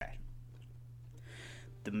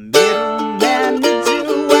The middleman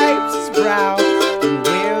who wipes his brow and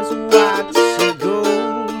wears a watch of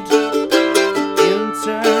gold.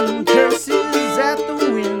 Intern curses at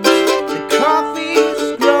the wind, the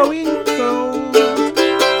coffee's growing cold.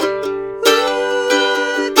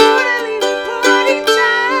 Ooh, totally party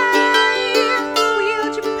time,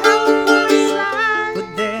 wield your power for a slide. But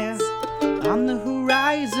there's on the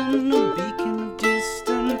horizon a beacon of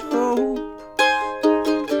distant hope.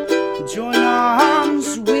 Join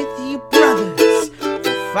arms with your brothers,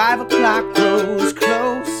 for 5 o'clock grows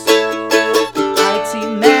close. The IT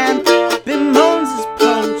man bemoans his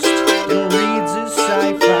post and reads his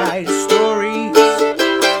sci-fi stories.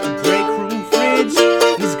 The break room fridge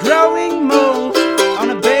is growing mold on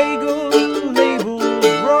a bagel labeled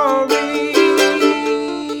Rory.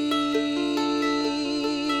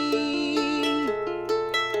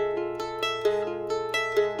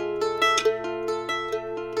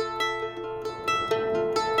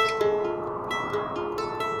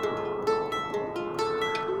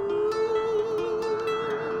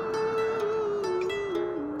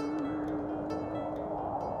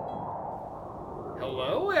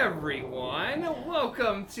 Hello, everyone.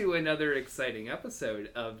 Welcome to another exciting episode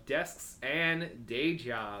of Desks and Day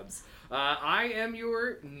Jobs. I am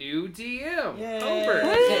your new DM, Hobart.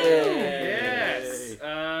 Yes.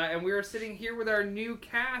 And we are sitting here with our new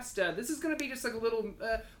cast. This is going to be just like a little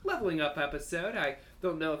leveling up episode. I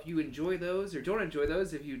don't know if you enjoy those or don't enjoy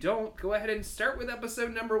those. If you don't, go ahead and start with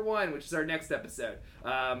episode number 1, which is our next episode.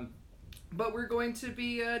 But we're going to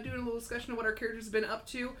be doing a little discussion of what our characters have been up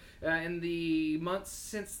to in the months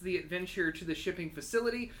since the adventure to the shipping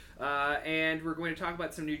facility. And we're going to talk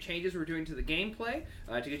about some new changes we're doing to the gameplay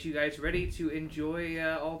to get you guys ready to enjoy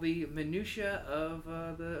all the minutiae of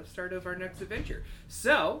the start of our next adventure.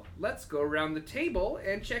 So, let's go around the table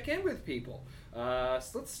and check in with people. So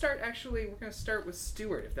let's start, actually, we're going to start with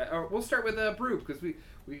Stuart. Or we'll start with Broob, because we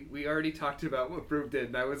already talked about what Broob did,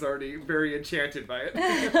 and I was already very enchanted by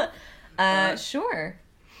it. Sure.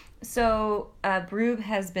 So, Broob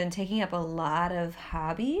has been taking up a lot of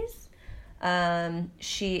hobbies.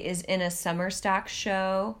 She is in a summer stock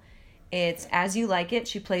show. It's As You Like It.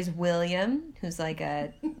 She plays William, who's like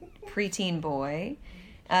a preteen boy,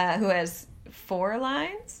 who has 4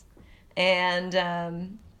 lines.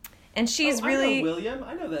 And she's really... I know William.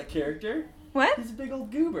 I know that character. What? He's a big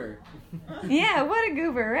old goober. Yeah, what a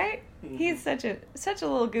goober, right? He's such a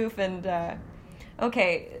little goof. And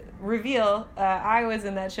okay, reveal, I was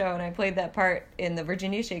in that show and I played that part in the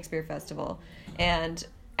Virginia Shakespeare Festival. And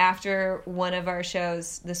after one of our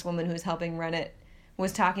shows, this woman who was helping run it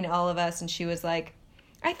was talking to all of us, and she was like,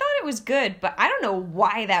 I thought it was good, but I don't know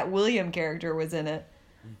why that William character was in it.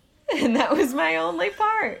 And that was my only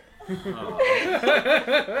part.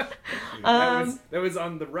 That was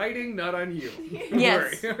on the writing, not on you.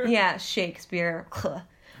 Yes. Yeah, Shakespeare.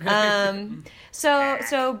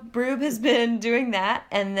 So Broob has been doing that,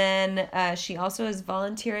 and then she also is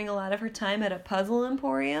volunteering a lot of her time at a puzzle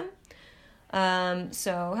emporium.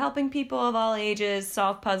 So helping people of all ages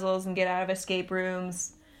solve puzzles and get out of escape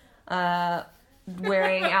rooms,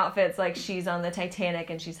 wearing outfits like she's on the Titanic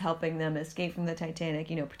and she's helping them escape from the Titanic,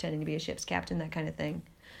 pretending to be a ship's captain, that kind of thing.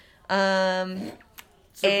 So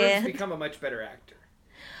Broob's become a much better actor.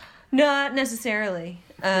 Not necessarily.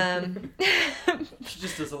 She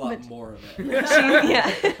just does a lot more of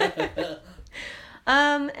it. Yeah.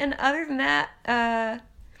 And other than that,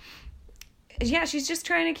 she's just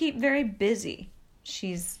trying to keep very busy.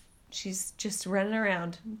 She's just running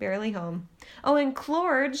around, barely home. Oh, and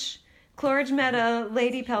Clorge met a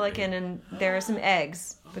lady pelican, and there are some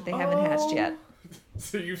eggs, but they haven't hatched yet.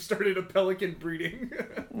 So you've started a pelican breeding?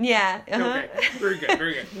 Yeah. Okay. Very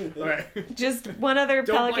good. All right. Just one other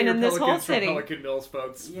Don't pelican in this whole city. From Pelican Mills,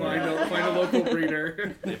 folks. Yeah. Find a local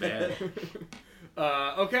breeder. Bad.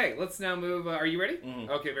 Okay, let's now move. Are you ready? Mm-hmm.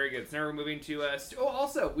 Okay, very good. So now we're moving to...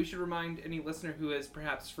 also, we should remind any listener who has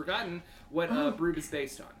perhaps forgotten what Broob is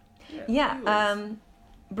based on. Yeah.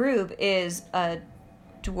 Broob is a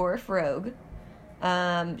dwarf rogue.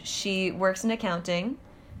 She works in accounting,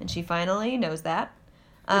 and she finally knows that.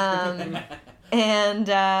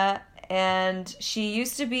 And she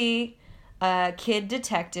used to be a kid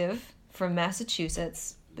detective from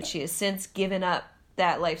Massachusetts, but she has since given up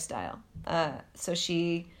that lifestyle. So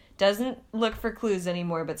she doesn't look for clues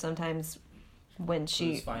anymore, but sometimes when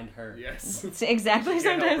she... Clues find her. Yes. Exactly, She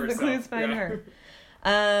can't help sometimes the clues herself. find her.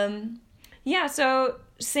 So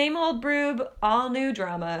same old Broob, all new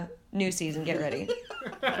drama, new season, get ready.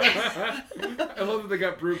 I love that they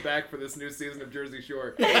got Broob back for this new season of Jersey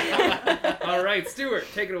Shore. All right, Stuart,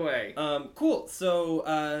 take it away. Cool.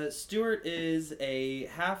 So, Stuart is a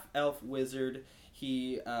half-elf wizard.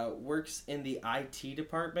 He works in the IT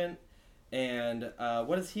department. And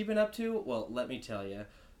what has he been up to? Well, let me tell you.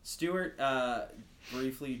 Stuart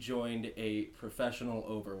briefly joined a professional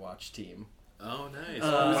Overwatch team. Oh, nice.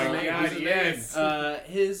 Oh my god, yes.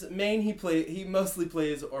 His main, he mostly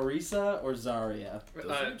plays Orisa or Zarya.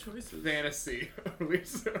 Those are choices. Fantasy.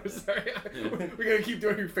 Sorry. We're going to keep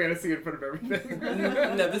doing fantasy in front of everything.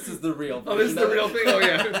 No, this is the real version. Oh, this is the real thing? Oh,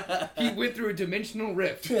 yeah. He went through a dimensional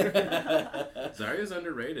rift. Zarya's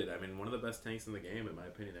underrated. I mean, one of the best tanks in the game, in my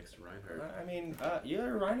opinion, next to Reinhardt. I mean,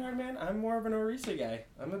 you're a Reinhardt man. I'm more of an Orisa guy.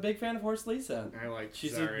 I'm a big fan of Horse Lisa. I like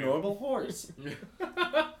She's Zarya. a normal horse.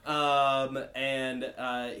 And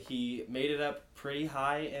he made it up pretty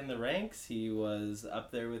high in the ranks. He was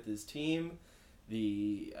up there with his team,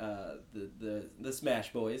 the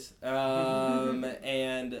Smash Boys.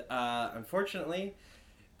 And unfortunately,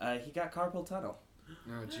 he got carpal tunnel.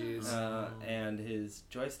 Oh, jeez. And his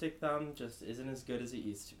joystick thumb just isn't as good as it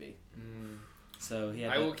used to be. Mm. So he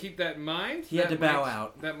had I will keep that in mind. He had to bow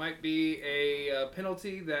out. That might be a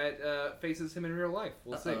penalty that faces him in real life.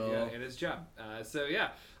 We'll see. Yeah, in his job. So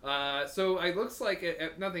it looks like,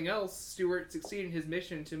 if nothing else, Stuart succeeded in his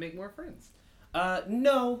mission to make more friends.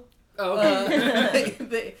 No. Oh,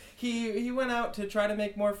 okay. He went out to try to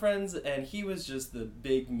make more friends, and he was just the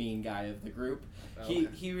big mean guy of the group. Okay.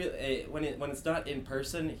 He really, when it's not in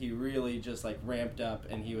person, he really just like ramped up,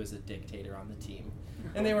 and he was a dictator on the team.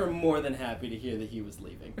 And they were more than happy to hear that he was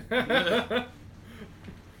leaving.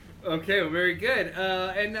 Okay, well, very good.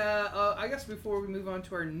 I guess before we move on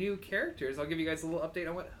to our new characters, I'll give you guys a little update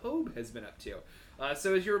on what Hobe has been up to.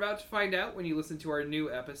 So as you're about to find out when you listen to our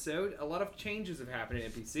new episode, a lot of changes have happened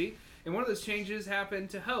at NPC, and one of those changes happened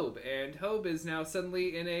to Hobe, and Hobe is now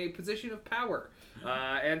suddenly in a position of power.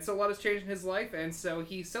 And so a lot has changed in his life, and so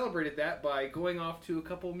he celebrated that by going off to a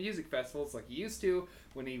couple music festivals like he used to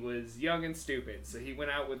when he was young and stupid. So he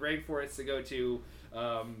went out with Rainforest to go to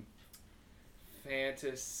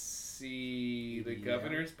Fantasy the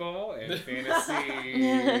Governor's Ball and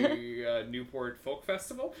Fantasy Newport Folk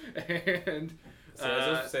Festival. And So I was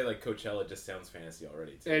supposed to say, like, Coachella just sounds fantasy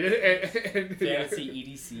already, too. and Fantasy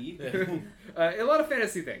EDC. a lot of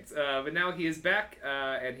fantasy things. But now he is back,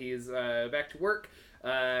 and he is back to work.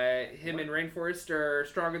 Him and Rainforest are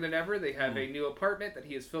stronger than ever. They have a new apartment that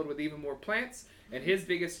he has filled with even more plants. And his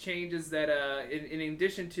biggest change is that in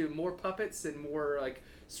addition to more puppets and more, like,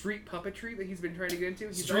 street puppetry that he's been trying to get into.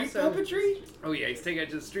 He's puppetry? Oh, yeah. He's taking it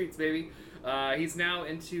to the streets, baby. He's now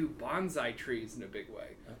into bonsai trees in a big way.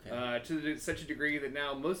 Okay. To such a degree that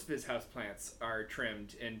now most of his houseplants are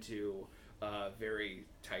trimmed into very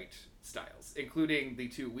tight styles, including the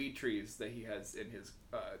 2 weed trees that he has in his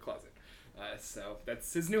closet. So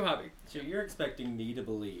that's his new hobby. So you're expecting me to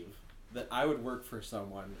believe that I would work for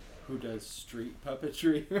someone who does street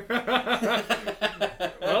puppetry?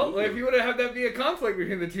 Well, if you want to have that be a conflict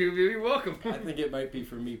between the two of you, you're welcome. I think it might be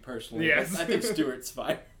for me personally. Yes. I think Stuart's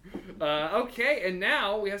fine. Okay, and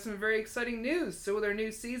now we have some very exciting news. So with our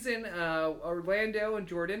new season, Orlando and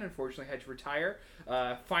Jordan unfortunately had to retire.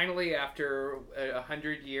 Finally, after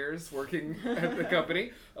 100 years working at the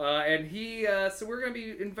company, so we're going to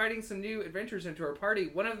be inviting some new adventurers into our party.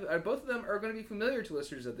 Both of them are going to be familiar to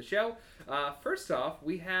listeners of the show. First off,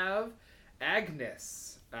 we have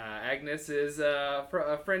Agnes. Agnes is a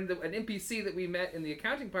friend, an NPC that we met in the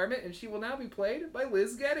accounting department, and she will now be played by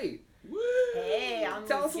Liz Getty. Woo! Hey, I'm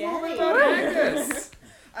Tell us Liz a little bit Getty. about Agnes.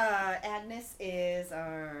 Agnes is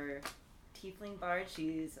our tiefling bard.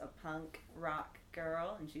 She's a punk rock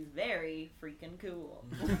girl, and she's very freaking cool.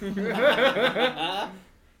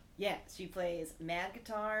 Yeah, she plays mad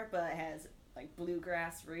guitar, but has like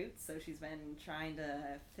bluegrass roots, so she's been trying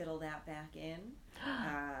to fiddle that back in.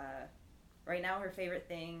 Right now, her favorite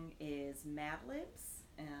thing is Mad Libs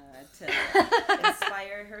to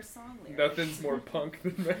inspire her song lyrics. Nothing's more punk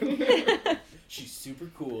than that. She's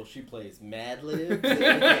super cool. She plays Mad Libs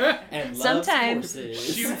and loves Sometimes.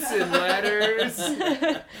 horses. Shoots and ladders.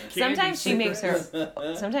 Sometimes she makes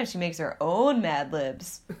her own Mad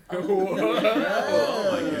Libs.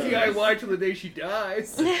 DIY till the day she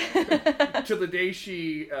dies. Till the day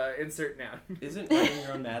she insert noun. Isn't writing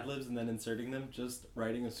your own Mad Libs and then inserting them just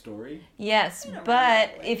writing a story? Yes,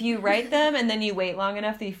 but if you write them and then you wait long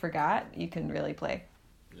enough that you forgot, you can really play.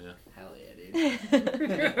 Yeah. Hell yeah, dude.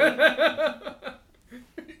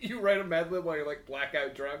 You write a Mad Lib while you're like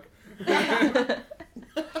blackout drunk.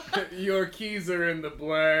 Your keys are in the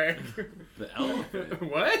blank. The elephant.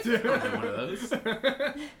 What? I don't have one of those.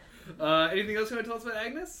 Anything else you want to tell us about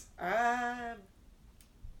Agnes? I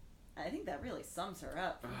I think that really sums her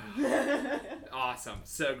up. Awesome.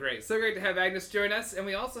 So great. So great to have Agnes join us. And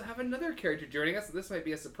we also have another character joining us. This might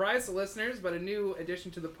be a surprise to listeners, but a new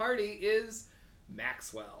addition to the party is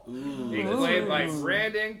Maxwell. Being played by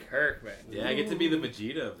Brandon Kirkman. Yeah, I get to be the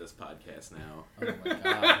Vegeta of this podcast now. Oh my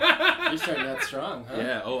god. You're starting out strong, huh?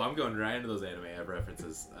 Yeah, I'm going right into those anime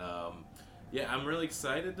references. Yeah, I'm really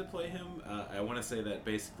excited to play him. I want to say that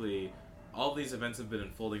basically all these events have been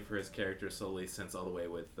unfolding for his character slowly since all the way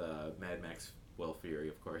with Mad Max Fury,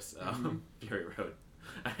 of course. Fury Road.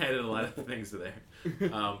 I added a lot of things to there.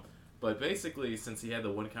 But basically, since he had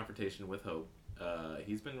the one confrontation with Hope,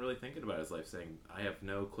 he's been really thinking about his life, saying, I have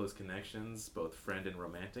no close connections, both friend and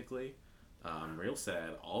romantically. I'm real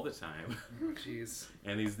sad all the time. Jeez.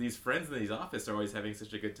 And these friends in these office are always having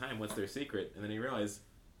such a good time. What's their secret? And then you realize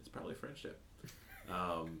it's probably friendship.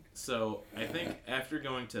 So I think after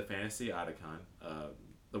going to Fantasy Otakon,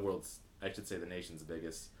 the world's, I should say the nation's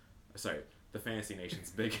biggest, the Fantasy Nation's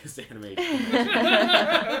biggest animation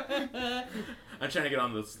convention. I'm trying to get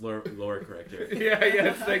on this lore correct here.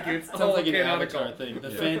 Yes, thank you. It's Sounds all like an canonical. Avatar thing. The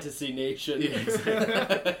Fantasy Nation. Yeah,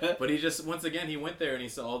 exactly. But he just, once again, he went there and he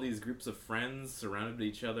saw all these groups of friends surrounded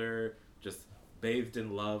each other, just bathed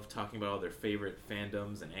in love, talking about all their favorite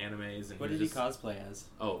fandoms and animes. And What did he cosplay as?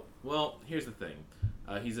 Oh, well, here's the thing.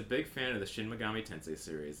 He's a big fan of the Shin Megami Tensei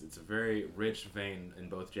series. It's a very rich vein in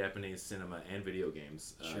both Japanese cinema and video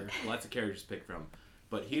games. Sure. Lots of characters to pick from.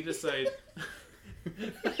 But he decided...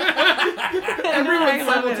 Everyone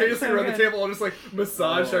simultaneously around the table all just like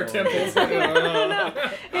massage our temples. It's so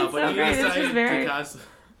but he great. It's decided just very... to cosplay...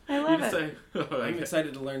 I love it. I'm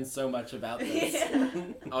excited to learn so much about this.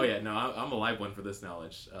 Oh yeah, no, I'm a live one for this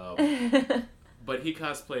knowledge. But he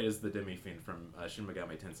cosplayed as the Demi-Fiend from Shin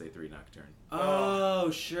Megami Tensei 3 Nocturne. Oh,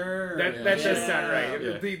 sure. That does sound right.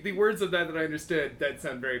 Yeah. The words of that I understood, that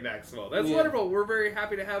sound very Maxwell. That's wonderful. We're very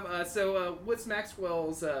happy to have... what's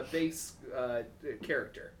Maxwell's base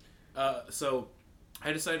character? So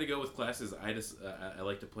I decided to go with classes I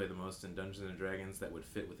like to play the most in Dungeons & Dragons that would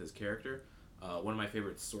fit with his character. One of my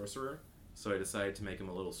favorites, Sorcerer. So I decided to make him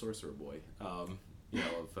a little Sorcerer boy.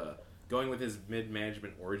 Going with his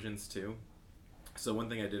mid-management origins, too. So one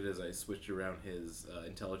thing I did is I switched around his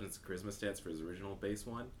intelligence and charisma stats for his original base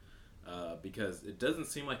one, because it doesn't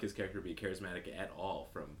seem like his character would be charismatic at all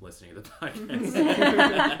from listening to the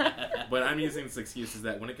podcast. But I'm using this excuse is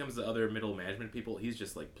that when it comes to other middle management people, he's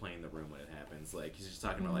just like playing the room when it happens. Like he's just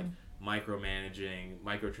talking about like micromanaging,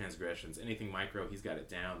 micro-transgressions, anything micro, he's got it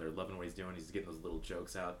down. They're loving what he's doing. He's getting those little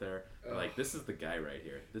jokes out there. Like, this is the guy right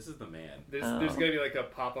here. This is the man. There's going to be like a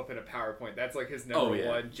pop-up in a PowerPoint. That's like his number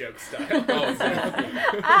one joke style.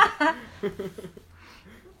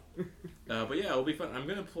 But yeah, it'll be fun. I'm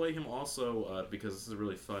going to play him also because this is a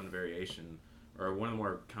really fun variation, or one of the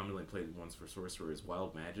more commonly played ones for Sorcerer is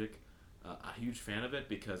Wild Magic. A huge fan of it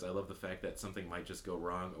because I love the fact that something might just go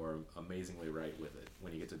wrong or amazingly right with it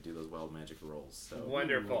when you get to do those Wild Magic rolls. So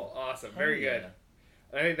wonderful. Awesome. Very good.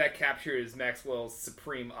 I think that captures Maxwell's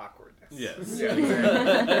supreme awkwardness. Yes. Yeah,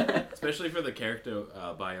 exactly. Especially for the character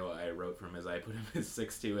bio I wrote from his, I put him as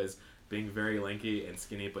 6'2", as being very lanky and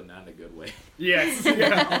skinny, but not in a good way. Yes,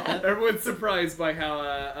 yeah. Everyone's surprised by how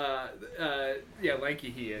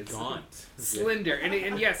lanky he is. Gaunt. Slender.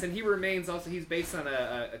 And yes, and he remains also, he's based on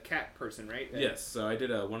a cat person, right? Yes, so I did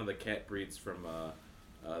one of the cat breeds from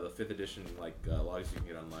the 5th edition, logs you can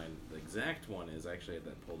get online. The exact one is, actually I had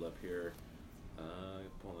that pulled up here.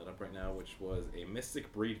 Pulling it up right now, which was a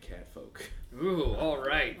mystic breed catfolk. Ooh, all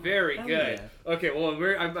right, very good. Yeah. Okay, well,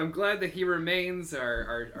 I'm glad that he remains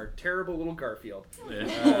our terrible little Garfield.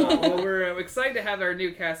 Yeah. Well, we're excited to have our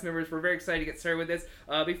new cast members. We're very excited to get started with this.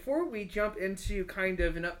 Before we jump into kind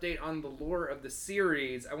of an update on the lore of the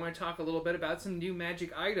series, I want to talk a little bit about some new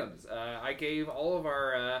magic items. I gave all of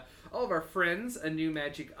our friends a new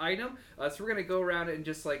magic item, so we're gonna go around and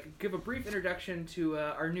just give a brief introduction to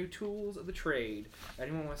our new tools of the trade.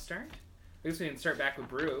 Anyone want to start? I guess we can start back with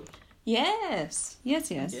Brew. Yes.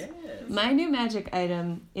 My new magic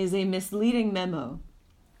item is a misleading memo,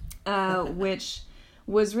 which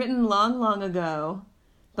was written long ago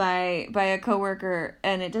by a coworker,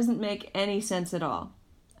 and it doesn't make any sense at all.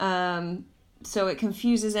 So it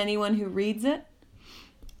confuses anyone who reads it.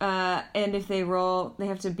 And if they roll, they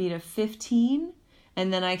have to beat a 15,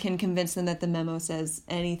 and then I can convince them that the memo says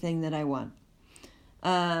anything that I want.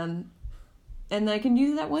 And I can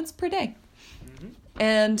use that once per day. Mm-hmm.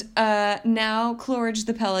 And now Clorge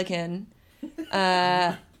the Pelican,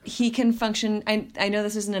 he can function... I know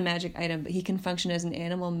this isn't a magic item, but he can function as an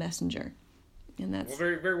animal messenger. And that's Well,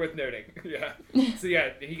 very, very worth noting. Yeah. So yeah,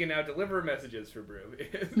 he can now deliver messages for Brew,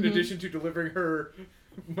 in addition to delivering her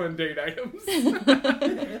mundane items.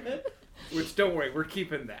 Which, don't worry, we're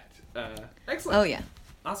keeping that. Excellent. Oh yeah.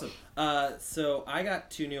 Awesome. So I got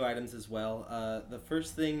 2 new items as well. The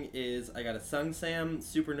first thing is I got a Sung Sam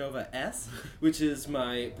Supernova S, which is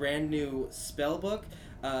my brand new spell book.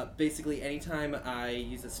 Basically, anytime I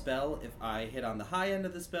use a spell, if I hit on the high end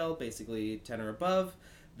of the spell, basically 10 or above,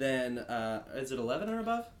 then is it 11 or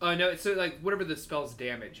above? No, so like whatever the spell's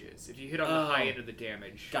damage is. If you hit on the high end of the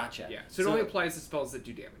damage. Gotcha. Yeah. So it only applies to spells that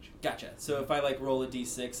do damage. Gotcha. So if I like roll a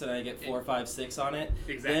d6 and I get 4, 5, 6 on it,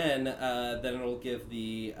 Exactly. then it'll give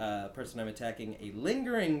the person I'm attacking a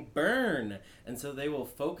lingering burn, and so they will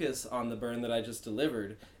focus on the burn that I just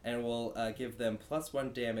delivered, and will give them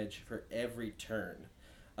 +1 damage for every turn.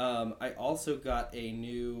 I also got a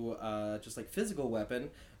new just like physical weapon,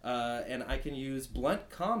 and I can use blunt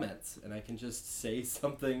comments, and I can just say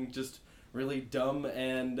something just really dumb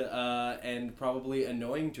and probably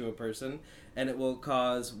annoying to a person, and it will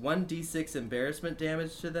cause 1d6 embarrassment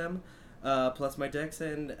damage to them, plus my dex,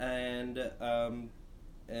 and it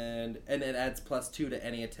adds +2 to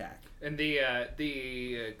any attack. And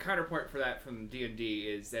the counterpoint for that from D&D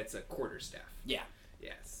is that's a quarterstaff. Yeah.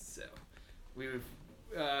 Yes. So we've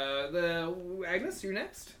Agnes, you're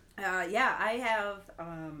next. Yeah, I have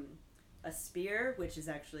a spear, which is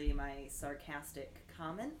actually my sarcastic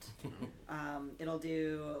comment. It'll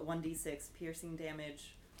do 1d6 piercing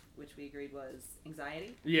damage, which we agreed was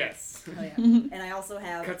anxiety. Yes. Oh yeah. And I also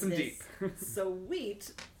have Cut them this deep.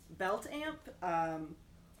 sweet belt amp that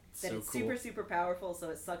So it's cool. super powerful, so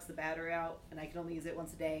it sucks the battery out, and I can only use it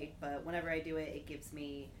once a day. But whenever I do it, it gives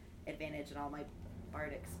me advantage in all my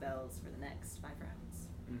bardic spells for the next 5 rounds.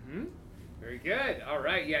 Mm-hmm. Very good. All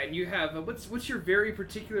right. Yeah, and you have what's your very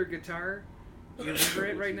particular guitar? Do you remember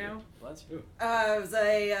it right now? It was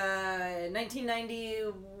a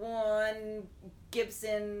 1991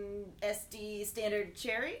 Gibson SD Standard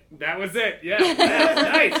Cherry. That was it. Yeah.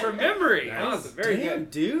 Nice remembering. That was very Damn,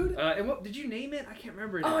 good. dude. And what did you name it? I can't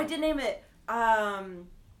remember. Now. Oh, I did name it.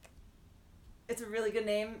 It's a really good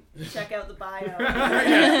name. Check out the bio.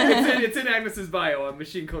 Yeah, it's in Agnes's bio on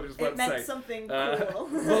Machine Culture's website. It meant something cool.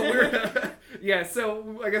 Well, we're yeah.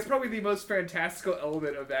 So I guess probably the most fantastical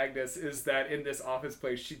element of Agnes is that in this office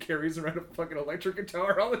place she carries around a fucking electric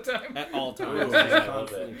guitar all the time. At all Ooh, times. yeah, I love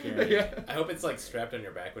Constantly it. carrying. Yeah. I hope it's like strapped on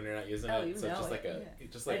your back when you're not using Oh, it. you So it's know just it, like a yeah.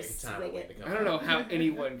 just like I a just katana swing waiting it. to come I don't know out. how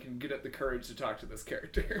anyone can get up the courage to talk to this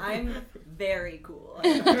character. I'm very cool.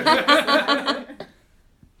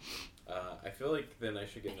 I feel like then I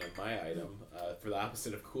should get into my item for the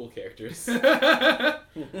opposite of cool characters. Yeah.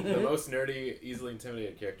 The most nerdy, easily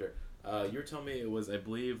intimidated character. You were telling me it was, I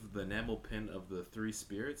believe, the enamel pin of the 3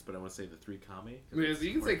 spirits, but I want to say the 3 kami. You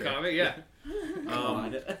can say comic, yeah.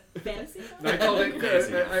 Fantasy? I called it.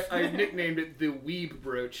 Fancy. I nicknamed it the Weeb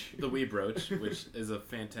Brooch. The Wee Brooch, which is a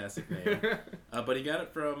fantastic name. But he got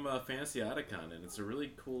it from Fantasy Oticon, and it's a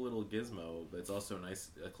really cool little gizmo, but it's also a nice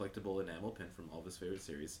collectible enamel pin from all of his favorite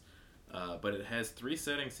series. But it has 3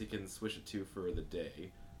 settings he can switch it to for the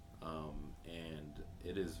day, and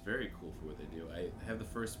it is very cool for what they do. I have the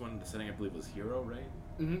first one, the setting I believe was Hero, right?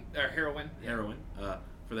 Mm-hmm. Or heroin. Heroin.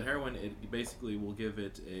 For the heroin, it basically will give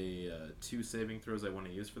it a 2 saving throws I want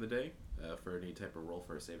to use for the day, for any type of roll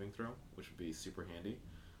for a saving throw, which would be super handy.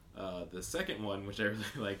 The second one, which I really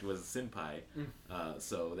liked, was Senpai.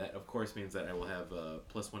 So that, of course, means that I will have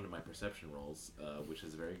 +1 to my perception rolls, which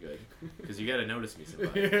is very good. Because you gotta notice me,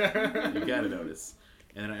 Senpai. You gotta notice.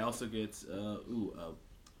 And then I also get, I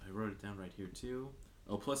wrote it down right here, too.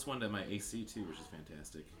 Oh, +1 to my AC, too, which is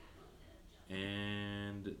fantastic.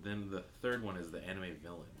 And then the third one is the anime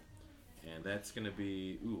villain. And that's gonna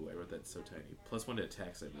be, I wrote that so tiny. +1 to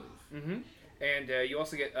attacks, I believe. Mm-hmm. And you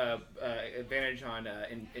also get advantage on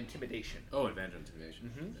intimidation. Oh, advantage on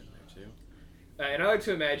intimidation. Mhm. In there, too. And I like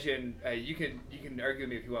to imagine you can argue with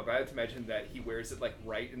me if you want, but I like to imagine that he wears it like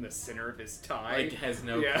right in the center of his tie. Like, has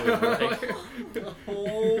no Yeah. clue. Like,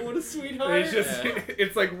 Oh, what a sweetheart. It's just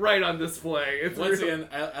it's like right on display. It's once real- again,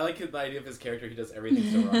 I like the idea of his character. He does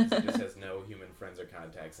everything so wrong. So he just has no human friends or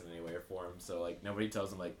contacts in any way or form. So, like, nobody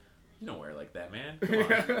tells him, like, you don't wear it like that, man.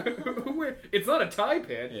 Come on. It's not a tie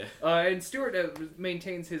pin. Yeah. And Stuart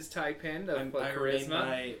maintains his tie pin of I remain charisma.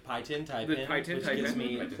 my Pi-Tin type The pin, Pi-Tin which type gives pin.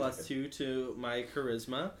 me Pi-Tin +2 to my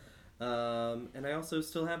charisma. And I also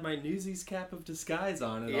still have my Newsies cap of disguise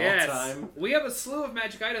on at Yes, all time. we have a slew of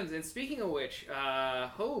magic items, and speaking of which,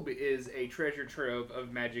 Hobe is a treasure trove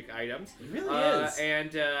of magic items. He really is.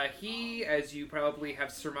 And he, as you probably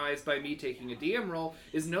have surmised by me taking a DM role,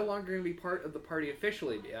 is no longer going to be part of the party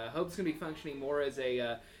officially. Hobe's going to be functioning more as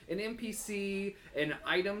an NPC, an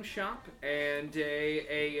item shop, and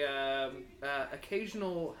a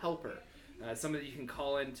occasional helper. Somebody you can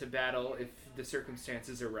call into battle if the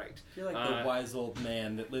circumstances are right. You're like the wise old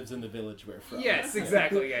man that lives in the village we're from. Yes,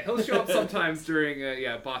 exactly. Yeah, he'll show up sometimes during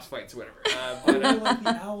boss fights or whatever. Or you're like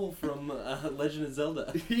the owl from Legend of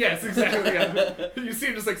Zelda. Yes, exactly. Yeah. You see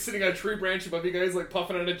him just like sitting on a tree branch above you guys, like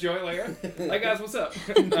puffing on a joint, like, "Hey guys, what's up?"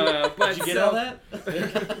 But Did you get all that?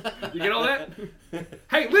 You get all that?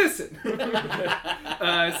 Hey, listen.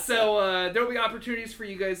 So there will be opportunities for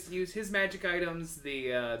you guys to use his magic items,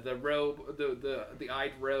 the robe, the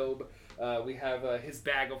eyed robe. We have his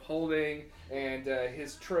bag of holding and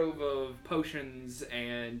his trove of potions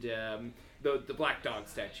and the black dog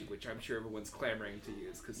statue, which I'm sure everyone's clamoring to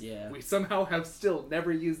use because we somehow have still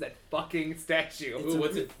never used that fucking statue. Ooh,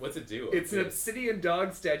 what's it do? It's an obsidian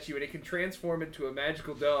dog statue, and it can transform into a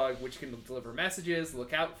magical dog, which can deliver messages,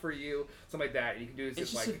 look out for you, something like that. You can do this.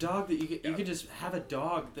 It's just a dog that you can just have a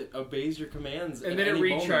dog that obeys your commands, and then it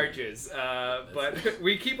recharges. But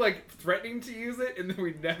we keep like threatening to use it, and then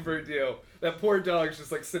we never do. That poor dog's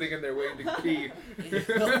just like sitting in there waiting to pee.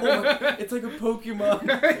 It's like a Pokemon.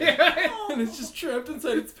 And it's just trapped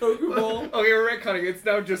inside its Pokeball. Okay, we're retconning. It's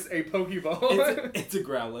now just a Pokeball. It's a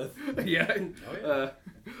Growlithe. Yeah. Oh, yeah.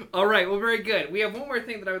 All right. Well, very good. We have one more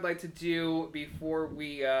thing that I would like to do before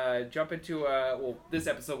we jump into this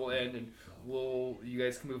episode will end, and you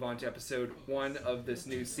guys can move on to episode 1 of this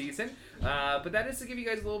new season. But that is to give you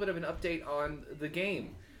guys a little bit of an update on the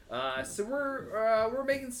game. So we're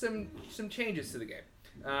making some changes to the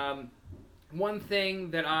game. One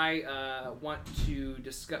thing that I want to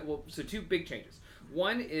discuss, so 2 big changes.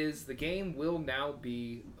 One is the game will now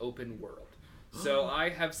be open world. So I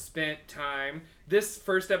have spent time, this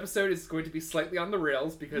first episode is going to be slightly on the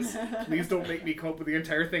rails because please don't make me come up with the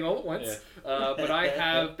entire thing all at once. Yeah. But I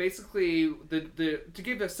have basically, to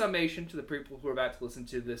give a summation to the people who are about to listen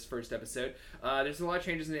to this first episode, there's a lot of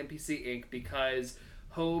changes in NPC Inc. because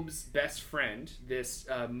Hobe's best friend, this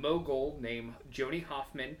mogul named Joni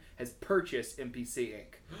Hoffman, has purchased NPC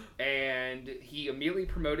Inc. And he immediately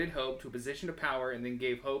promoted Hobe to a position of power and then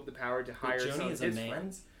gave Hobe the power to hire some of his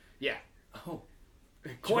friends. Yeah. Oh.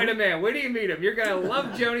 Quite a man. Where do you meet him? You're going to love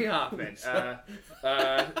Joni Hoffman.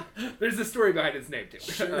 There's a story behind his name, too.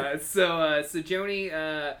 Sure. So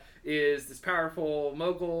Joni is this powerful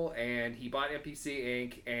mogul, and he bought NPC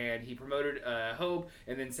Inc., and he promoted Hobe,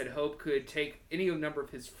 and then said Hobe could take any number of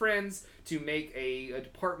his friends to make a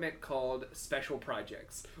department called Special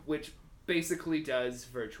Projects, which basically does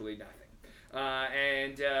virtually nothing.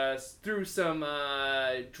 Through some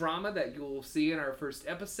drama that you'll see in our first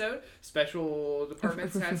episode, Special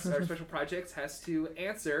Projects has to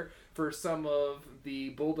answer for some of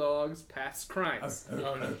the Bulldog's past crimes.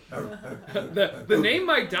 The name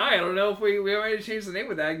might die. I don't know if we might have changed the name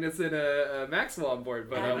with Agnes and Maxwell on board,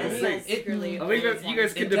 but we'll see. I think you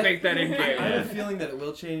guys can debate that in game. I have a feeling that it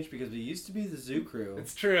will change because we used to be the Zoo Crew.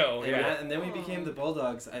 It's true. And then we became the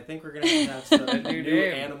Bulldogs. I think we're going to have some new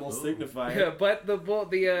animal signifier. Yeah, but the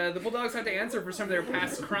Bulldogs have to answer for some of their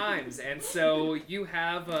past crimes, and so you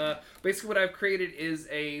have basically what I've created is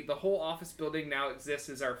the whole office building now exists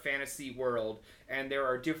as our fantasy world, and there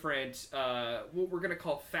are different what we're going to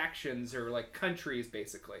call factions or like countries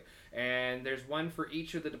basically, and there's one for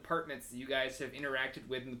each of the departments that you guys have interacted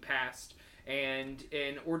with in the past. And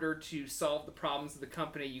in order to solve the problems of the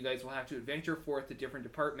company, you guys will have to adventure forth to different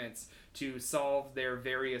departments to solve their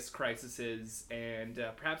various crises and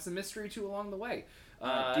perhaps a mystery too along the way.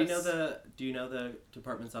 Do you know the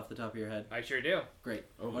departments off the top of your head? I sure do. Great.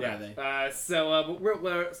 What are they?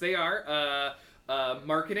 They are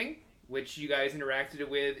marketing, which you guys interacted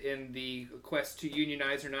with in the quest to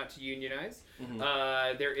unionize or not to unionize.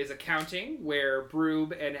 Mm-hmm. There is accounting, where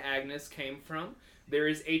Broob and Agnes came from. There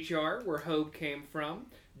is HR, where Hobe came from.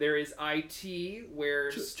 There is IT,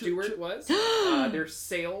 where Stuart was. There's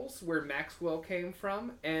sales, where Maxwell came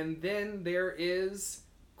from. And then there is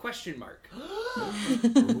question mark.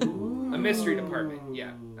 A mystery department,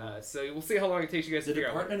 yeah. So we'll see how long it takes you guys to figure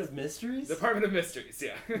out. The Department of Mysteries? Department of Mysteries,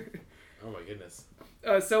 yeah. Oh my goodness.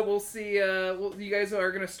 So we'll see. You guys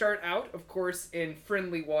are going to start out, of course, in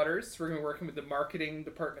friendly waters. We're going to be working with the marketing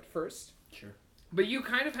department first. Sure. But you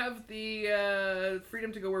kind of have the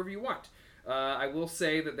freedom to go wherever you want. I will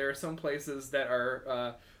say that there are some places that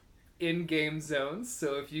are in-game zones,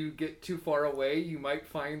 so if you get too far away, you might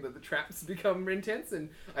find that the traps become intense, and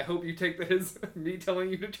I hope you take that as me telling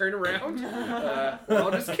you to turn around. Or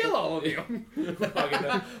I'll just kill all of you.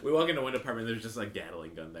 We walk into one department, there's just a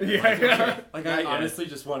Gatling gun there. Yeah. Like, I honestly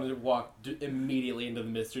just wanted to walk immediately into the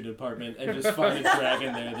mystery department and just find a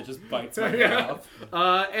dragon there that just bites my head off.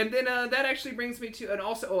 And then that actually brings me to, and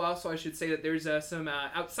also I should say that there's some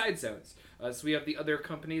outside zones. So we have the other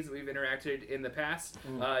companies that we've interacted in the past.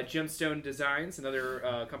 Gemstone Designs,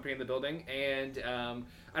 another company in the building, and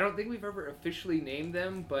I don't think we've ever officially named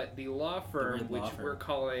them, but the law firm, we're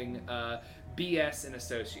calling BS and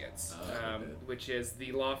Associates, which is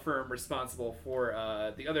the law firm responsible for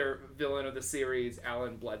the other villain of the series,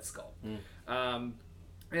 Alan Bloodskull.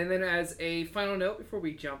 And then as a final note, before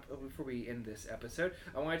we end this episode,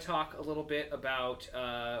 I want to talk a little bit about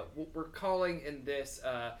what we're calling in this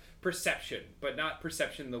perception, but not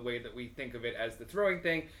perception the way that we think of it as the throwing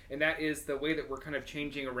thing, and that is the way that we're kind of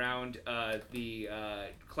changing around the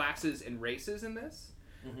classes and races in this.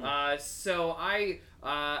 So I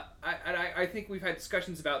think we've had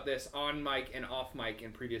discussions about this on mic and off mic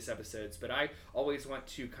in previous episodes, but I always want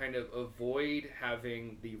to kind of avoid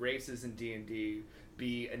having the races in D&D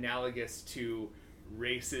be analogous to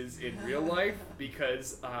races in real life,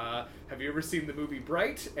 because have you ever seen the movie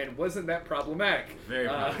Bright, and wasn't that problematic? Very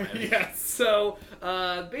problematic. Yes. So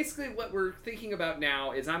basically what we're thinking about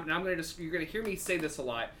now is you're going to hear me say this a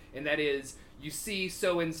lot, and that is, you see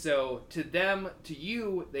so-and-so, to them, to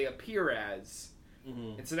you, they appear as.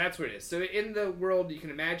 And so that's what it is. So in the world, you can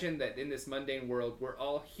imagine that in this mundane world, we're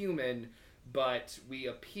all human, but we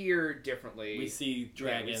appear differently. We see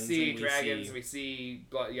dragons. We see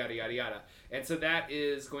yada, yada, yada. And so that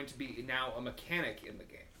is going to be now a mechanic in the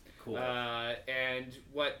game. Cool. And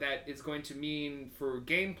what that is going to mean for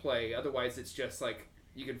gameplay, otherwise it's just like,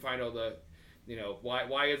 you can find all the,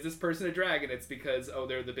 why is this person a dragon? It's because,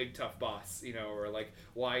 they're the big tough boss, or like,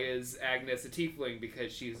 why is Agnes a tiefling?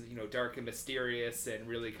 Because she's, dark and mysterious and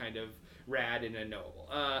really kind of rad and unknowable.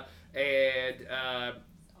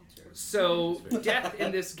 So death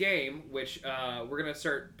in this game, which we're going to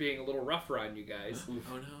start being a little rougher on you guys. Oh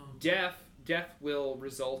no. Death will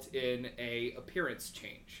result in a appearance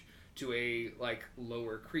change to a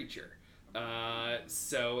lower creature.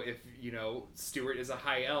 So if Stuart is a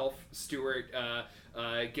high elf, Stuart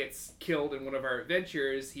gets killed in one of our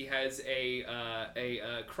adventures. He has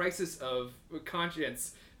a crisis of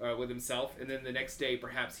conscience with himself, and then the next day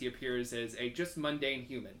perhaps he appears as a just mundane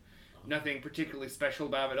human. Nothing particularly special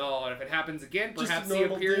about it all, and if it happens again, perhaps he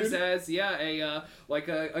appears as a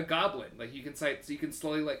goblin. Like you can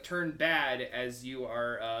slowly turn bad as you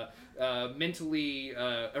are mentally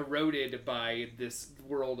eroded by this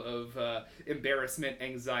world of embarrassment,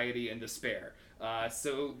 anxiety, and despair.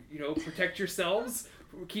 So protect yourselves.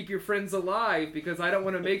 Keep your friends alive, because I don't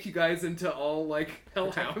want to make you guys into all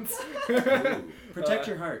hellhounds. Protect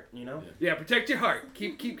your heart, Yeah, protect your heart.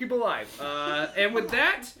 Keep alive. And with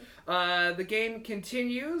that, the game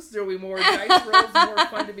continues. There will be more dice rolls, more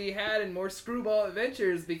fun to be had, and more screwball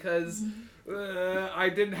adventures, because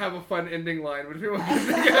I didn't have a fun ending line.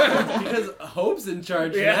 Because Hope's in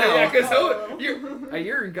charge now. Yeah, because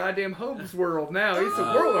you're in goddamn Hope's world now. It's a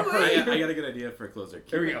world of hurt. I got a good idea for a closer.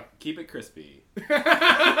 There we go. Keep it crispy.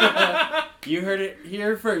 You heard it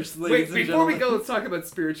here first, ladies and Wait, before we go, let's talk about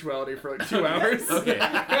spirituality for 2 hours. Okay.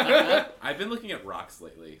 I've been looking at rocks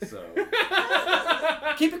lately, so...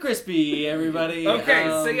 Keep it crispy, everybody. Okay,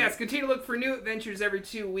 so yes, continue to look for new adventures every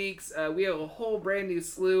 2 weeks. We have a whole brand new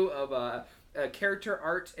slew of character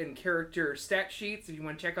art and character stat sheets. If you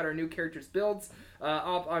want to check out our new characters builds,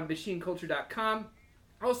 up on machineculture.com.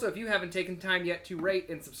 Also, if you haven't taken time yet to rate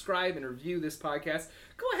and subscribe and review this podcast,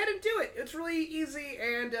 go ahead and do it. It's really easy,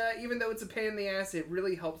 and even though it's a pain in the ass, it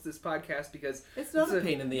really helps this podcast, because it's not a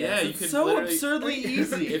pain in the ass. You it's can so absurdly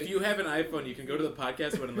easy. If you have an iPhone, you can go to the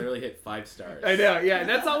podcast button and literally hit 5 stars. I know, yeah, and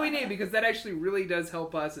that's all we need, because that actually really does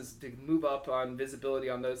help us, is to move up on visibility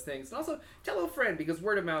on those things. And also, tell a friend, because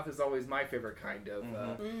word of mouth is always my favorite kind of.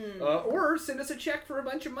 Or send us a check for a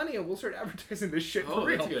bunch of money, and we'll start advertising this shit for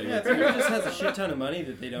real. That's good. Yeah, someone just has a shit ton of money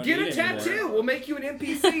that they don't Get need a tattoo. anymore. We'll make you an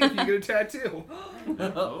NPC if you get a tattoo.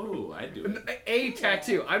 Oh, I'd do it. A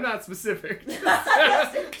tattoo. I'm not specific. If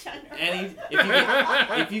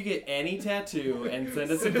you get any tattoo and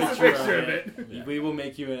send us a picture of it, we will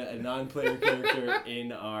make you a non-player character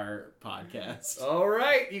in our podcast. All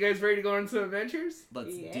right, you guys ready to go on some adventures?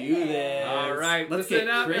 Let's do this. All right, let's listen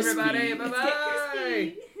get up, crispy. everybody. Bye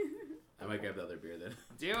bye. I might grab the other beer then.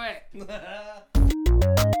 Do it.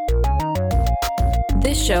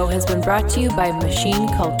 This show has been brought to you by Machine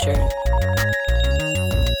Culture.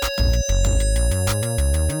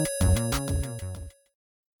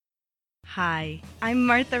 Hi, I'm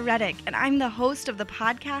Martha Reddick, and I'm the host of the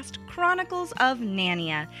podcast Chronicles of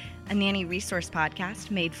Nania, a nanny resource podcast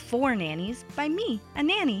made for nannies by me, a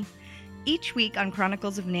nanny. Each week on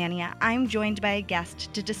Chronicles of Nania, I'm joined by a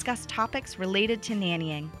guest to discuss topics related to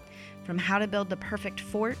nannying. From how to build the perfect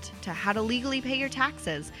fort to how to legally pay your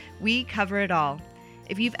taxes, we cover it all.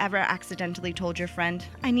 If you've ever accidentally told your friend,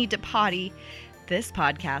 I need to potty, this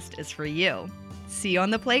podcast is for you. See you on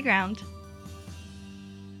the playground.